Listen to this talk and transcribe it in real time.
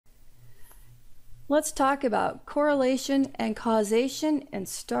Let's talk about correlation and causation and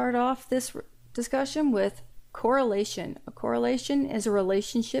start off this discussion with correlation. A correlation is a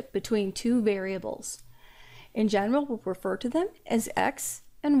relationship between two variables. In general, we'll refer to them as X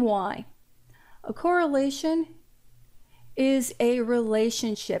and Y. A correlation is a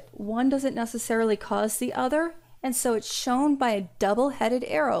relationship. One doesn't necessarily cause the other, and so it's shown by a double-headed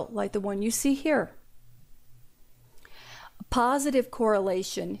arrow like the one you see here. A positive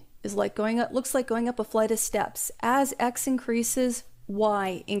correlation is like looks like going up a flight of steps. As X increases,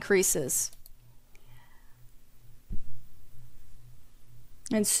 Y increases.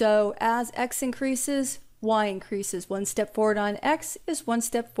 And so as X increases, Y increases. One step forward on X is one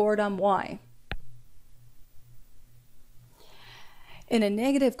step forward on Y. In a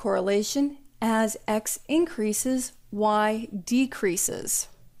negative correlation, as X increases, Y decreases.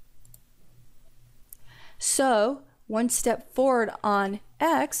 So one step forward on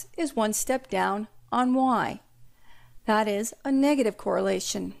X is one step down on Y. That is a negative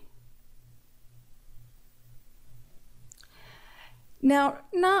correlation. Now,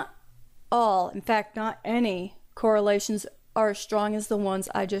 not all, in fact, not any correlations are as strong as the ones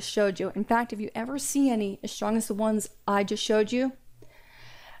I just showed you. In fact, if you ever see any as strong as the ones I just showed you,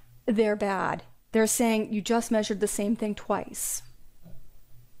 they're bad. They're saying you just measured the same thing twice.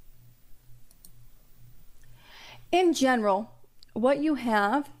 In general, what you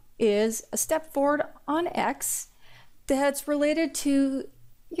have is a step forward on X that's related to,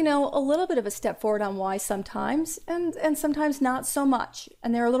 a little bit of a step forward on Y sometimes, and sometimes not so much.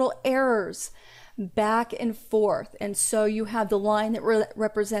 And there are little errors back and forth. And so you have the line that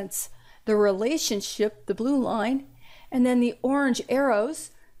represents the relationship, the blue line, and then the orange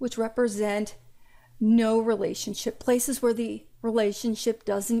arrows, which represent no relationship, places where the relationship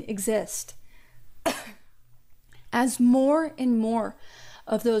doesn't exist. As more and more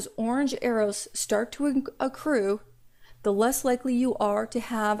of those orange arrows start to accrue, the less likely you are to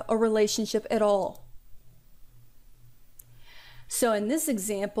have a relationship at all. So in this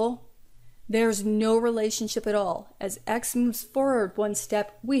example, there's no relationship at all. As X moves forward one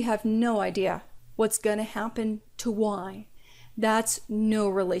step, we have no idea what's going to happen to Y. That's no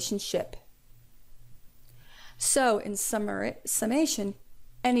relationship. So in summation,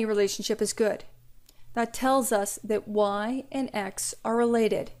 any relationship is good. That tells us that Y and X are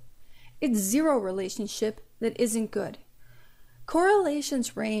related. It's zero relationship that isn't good.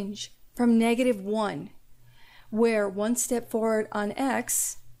 Correlations range from -1, where one step forward on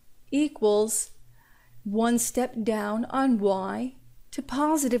X equals one step down on Y, to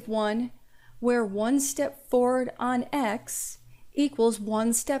 +1, where one step forward on X equals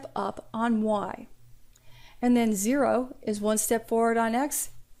one step up on Y. And then 0 is one step forward on X,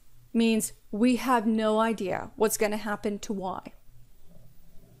 means we have no idea what's going to happen to Y.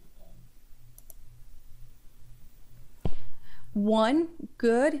 One,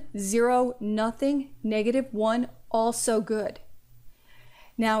 good. 0, nothing. -1, also good.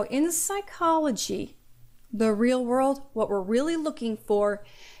 Now in psychology, the real world, what we're really looking for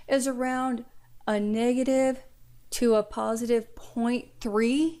is around a negative to a positive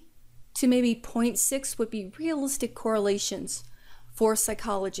 0.3 to maybe 0.6 would be realistic correlations for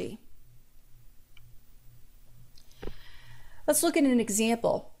psychology. Let's look at an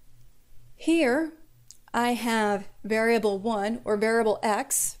example. Here I have variable 1 or variable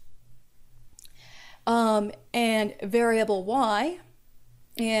X and variable Y,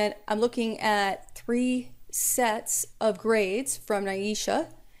 and I'm looking at 3 sets of grades from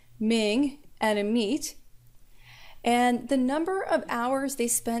Naisha, Ming, and Amit, and the number of hours they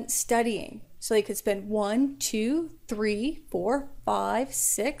spent studying. So they could spend 1, 2, 3, 4, 5,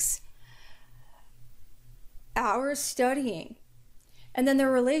 6 hours studying. And then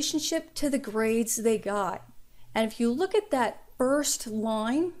their relationship to the grades they got. And if you look at that first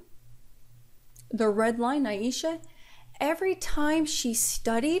line, the red line, Naisha, every time she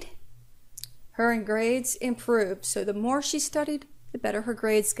studied, her grades improved. So the more she studied, the better her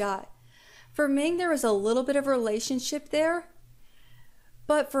grades got. For Ming, there was a little bit of a relationship there,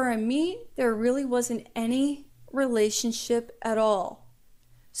 but for Amit, there really wasn't any relationship at all.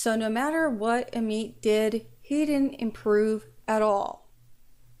 So no matter what Amit did, he didn't improve at all.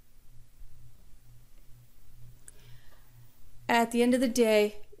 At the end of the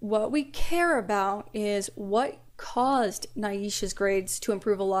day, what we care about is what caused Naisha's grades to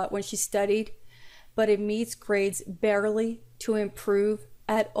improve a lot when she studied, but Amit's grades barely to improve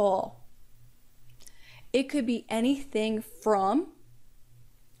at all. It could be anything from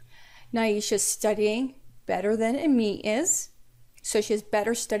Naisha studying better than Amit is, so she has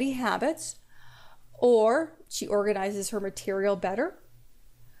better study habits, or she organizes her material better,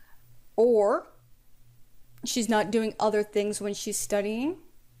 or she's not doing other things when she's studying,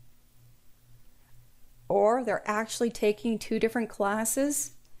 or they're actually taking two different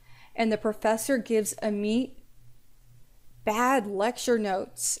classes and the professor gives Amit bad lecture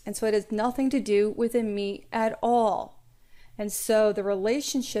notes, and so it has nothing to do with Amit at all. And so the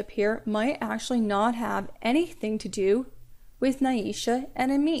relationship here might actually not have anything to do with Naisha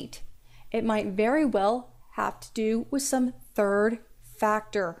and Amit. It might very well have to do with some third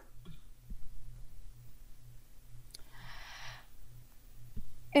factor.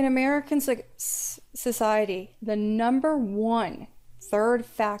 In American society, the number one third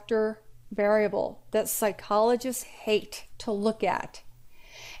factor variable that psychologists hate to look at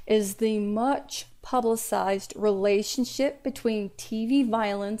is the much publicized relationship between TV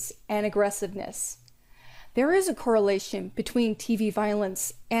violence and aggressiveness. There is a correlation between TV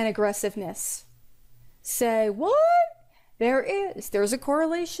violence and aggressiveness. Say, what? There is. There's a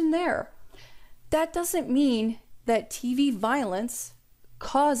correlation there. That doesn't mean that TV violence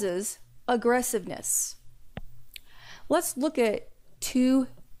causes aggressiveness. Let's look at two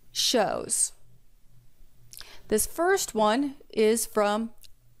shows. This first one is from,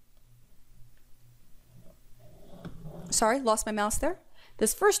 sorry, lost my mouse there.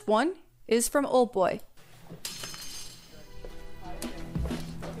 This first one is from Old Boy.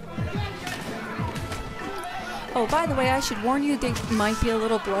 Oh, by the way, I should warn you, there might be a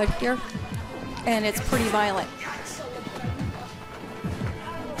little blood here, and it's pretty violent.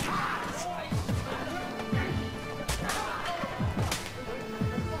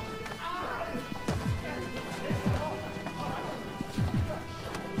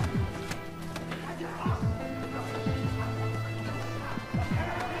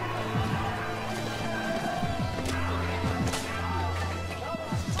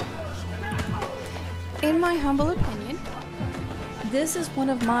 In my humble opinion, this is one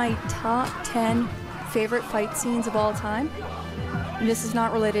of my top 10 favorite fight scenes of all time. And this is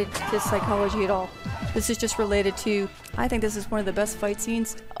not related to psychology at all. This is just related to, I think this is one of the best fight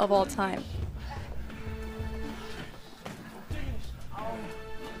scenes of all time.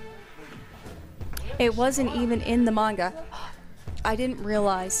 It wasn't even in the manga. I didn't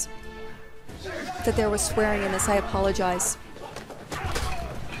realize that there was swearing in this. I apologize.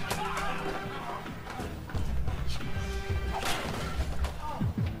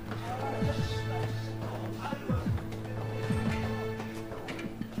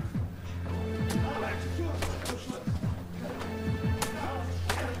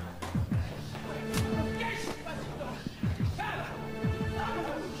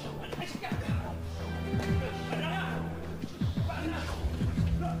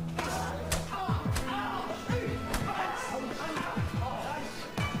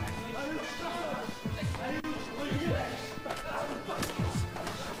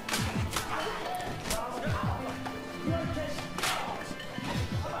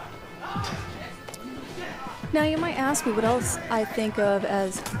 Now you might ask me what else I think of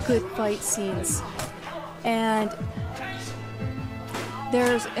as good fight scenes. And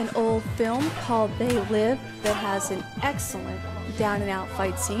there's an old film called They Live that has an excellent down and out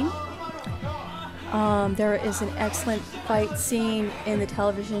fight scene. There is an excellent fight scene in the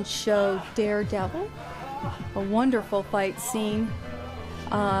television show Daredevil. A wonderful fight scene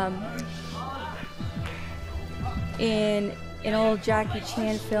in an old Jackie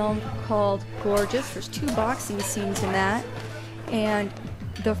Chan film called Gorgeous. There's two boxing scenes in that, and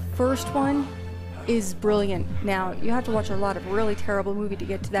the first one is brilliant. Now, you have to watch a lot of really terrible movie to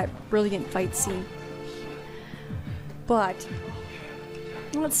get to that brilliant fight scene. But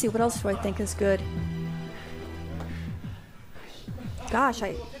let's see, what else do I think is good? Gosh,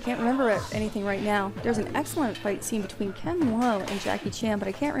 I can't remember anything right now. There's an excellent fight scene between Ken Lo and Jackie Chan, but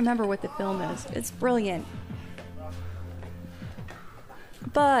I can't remember what the film is. It's brilliant.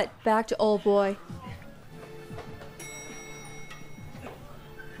 But back to Old Boy.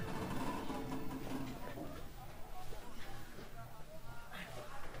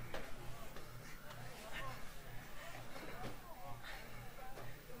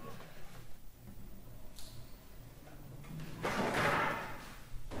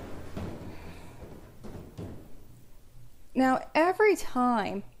 Now, every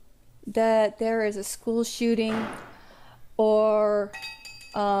time that there is a school shooting or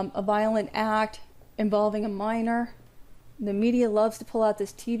a violent act involving a minor, the media loves to pull out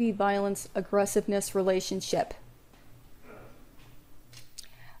this TV violence aggressiveness relationship.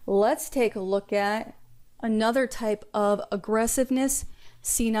 Let's take a look at another type of aggressiveness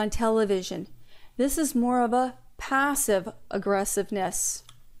seen on television. This is more of a passive aggressiveness.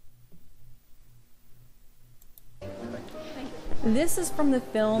 This is from the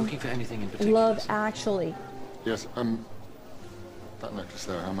film Love Actually. Yes, that necklace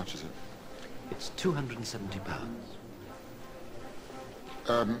there, how much is it? It's £270.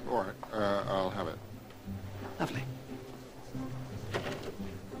 All right, I'll have it. Lovely.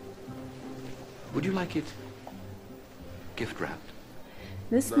 Would you like it gift wrapped?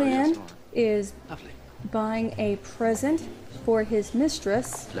 This Yes, man all right. is Lovely. buying a present for his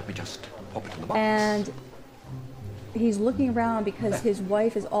mistress, Let me just pop it in the box. and he's looking around because his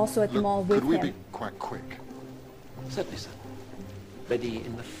wife is also at the mall with Could we him. be quite quick? Certainly, sir. Ready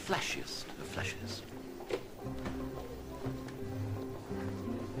in the flashiest of flashes.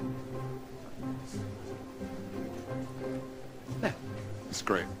 There. It's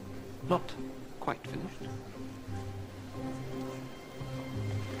great. Not quite finished.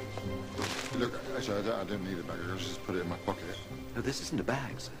 Look, actually, I don't need a bag. I'll just put it in my pocket. No, this isn't a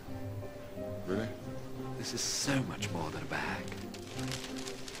bag, sir. Really? This is so much more than a bag.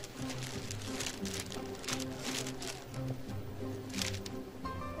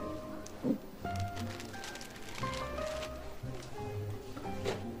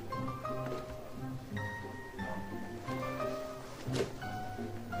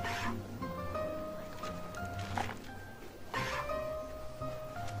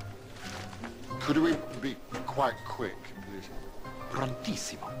 Could we be quite quick, please?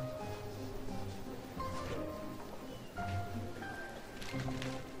 Prontissimo.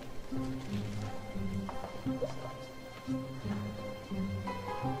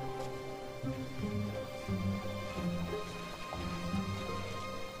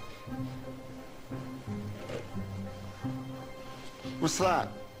 What's that?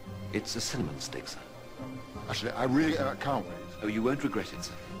 It's a cinnamon stick, sir. Actually, I really can't wait. Oh, you won't regret it,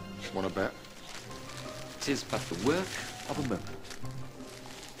 sir. Want to bet? It is but the work of a moment.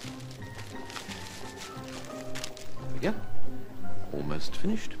 There we go. Almost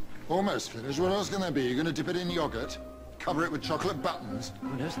finished. Almost finished. What else can there be? You're going to dip it in yogurt? Cover it with chocolate buttons?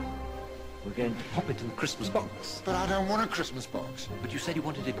 Who knows? We're going to pop it in the Christmas box. But I don't want a Christmas box. But you said you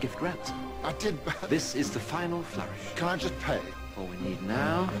wanted it gift wrapped, sir. I did, but... This is the final flourish. Can I just pay? All we need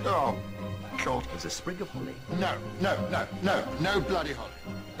now Oh, God. is a sprig of holly. No bloody holly.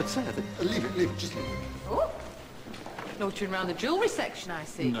 But, sir, Leave it, just leave it. Oh, loitering around the jewellery section, I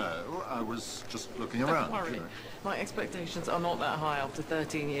see. No, I was just looking Don't around. worry. you know. My expectations are not that high after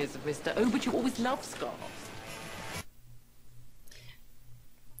 13 years of Mr. Oh, but you always love scarves.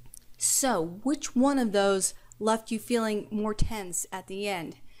 So, which one of those left you feeling more tense at the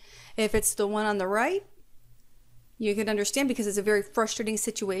end? If it's the one on the right, you can understand because it's a very frustrating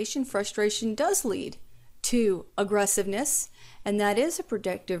situation. Frustration does lead to aggressiveness, and that is a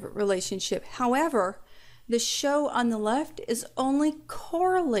predictive relationship. However, the show on the left is only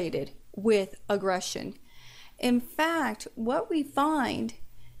correlated with aggression. In fact, what we find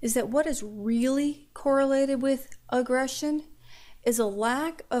is that what is really correlated with aggression is a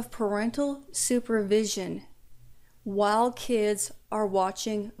lack of parental supervision while kids are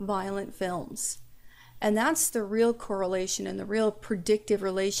watching violent films. And that's the real correlation and the real predictive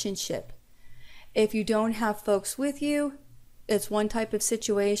relationship. If you don't have folks with you, it's one type of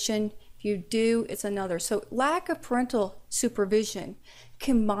situation. If you do, it's another. So lack of parental supervision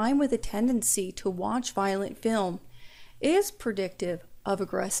combined with a tendency to watch violent film is predictive of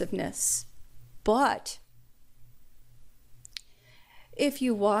aggressiveness. But if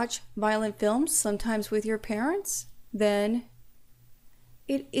you watch violent films, sometimes with your parents, then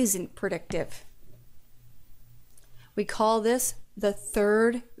it isn't predictive. We call this the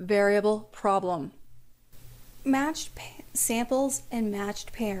third variable problem. Matched samples and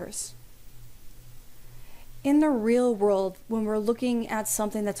matched pairs. In the real world, when we're looking at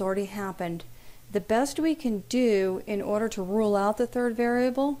something that's already happened, the best we can do in order to rule out the third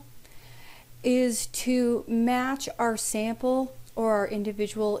variable is to match our sample or our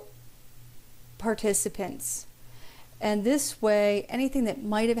individual participants. And this way, anything that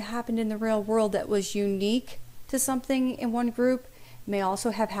might have happened in the real world that was unique to something in one group may also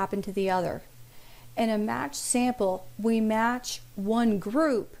have happened to the other. In a matched sample, we match one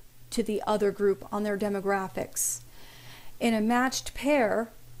group to the other group on their demographics. In a matched pair,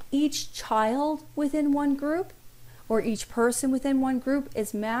 each child within one group or each person within one group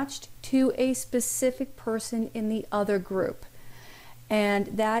is matched to a specific person in the other group. And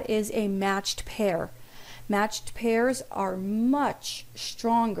that is a matched pair. Matched pairs are much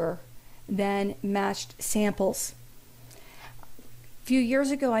stronger than matched samples. A few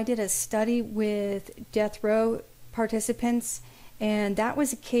years ago, I did a study with death row participants, and that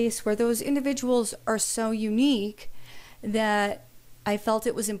was a case where those individuals are so unique that I felt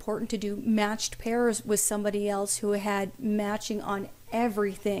it was important to do matched pairs with somebody else who had matching on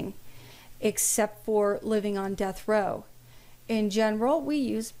everything. except for living on death row. In general, we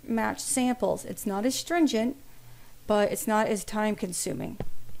use matched samples. It's not as stringent, but it's not as time consuming.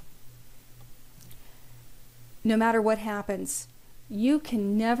 No matter what happens, you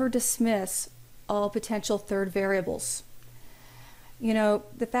can never dismiss all potential third variables. You know,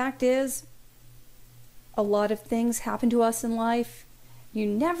 the fact is, a lot of things happen to us in life. You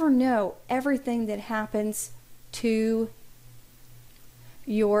never know everything that happens to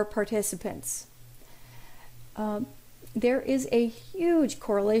your participants. There is a huge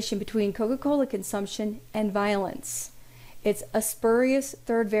correlation between Coca-Cola consumption and violence. It's a spurious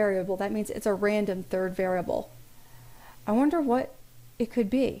third variable. That means it's a random third variable. I wonder what it could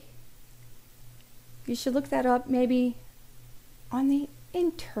be. You should look that up maybe on the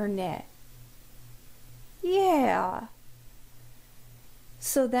internet. Yeah.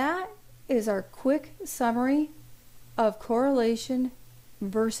 So that is our quick summary of correlation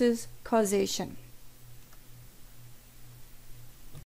versus causation.